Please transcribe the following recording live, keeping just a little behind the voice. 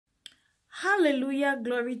Hallelujah,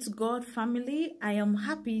 glory to God, family. I am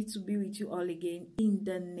happy to be with you all again in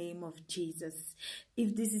the name of Jesus.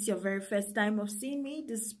 If this is your very first time of seeing me,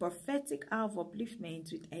 this is Prophetic Hour of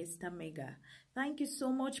Upliftment with Esther Mega. Thank you so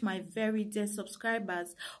much, my very dear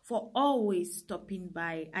subscribers, for always stopping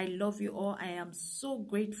by. I love you all. I am so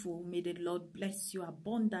grateful. May the Lord bless you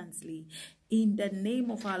abundantly. In the name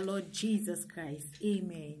of our Lord Jesus Christ.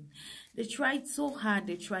 Amen. They tried so hard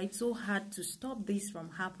to stop this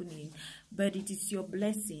from happening, but it is your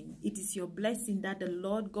blessing. It is your blessing that the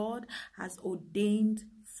Lord God has ordained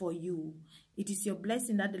for you. It is your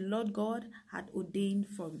blessing that the Lord God had ordained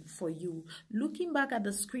for you. Looking back at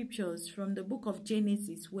the scriptures from the book of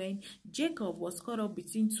Genesis, when Jacob was caught up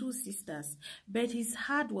between two sisters, but his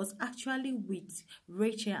heart was actually with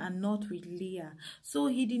Rachel and not with Leah. So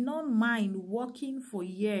he did not mind working for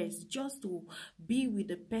years just to be with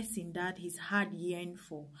the person that his heart yearned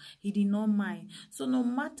for. He did not mind. So no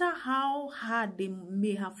matter how hard they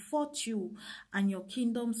may have fought you and your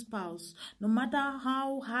kingdom spouse, no matter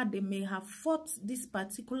how hard they may have fought this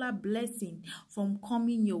particular blessing from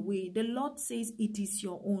coming your way, the Lord says it is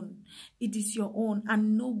your own. It is your own,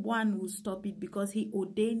 and no one will stop it because he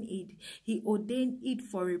ordained it. He ordained it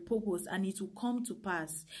for a purpose, and it will come to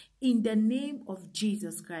pass in the name of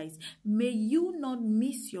Jesus Christ. May you not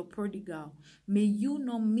miss your prodigal. May you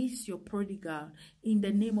not miss your prodigal in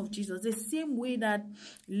the name of Jesus. The same way that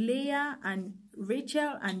Leah and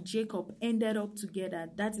Rachel and Jacob ended up together,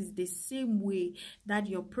 that is the same way that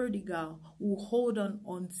your prodigal will hold on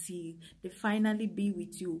until they finally be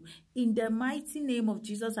with you. In the mighty name of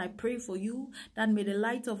Jesus, I pray for you that may the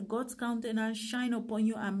light of God's countenance shine upon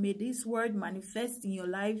you, and may this word manifest in your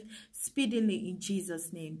life speedily in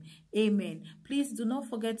Jesus' name. Amen. Please do not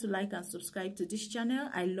forget to like and subscribe to this channel.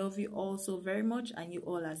 I love you all so very much, and you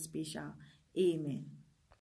all are special. Amen.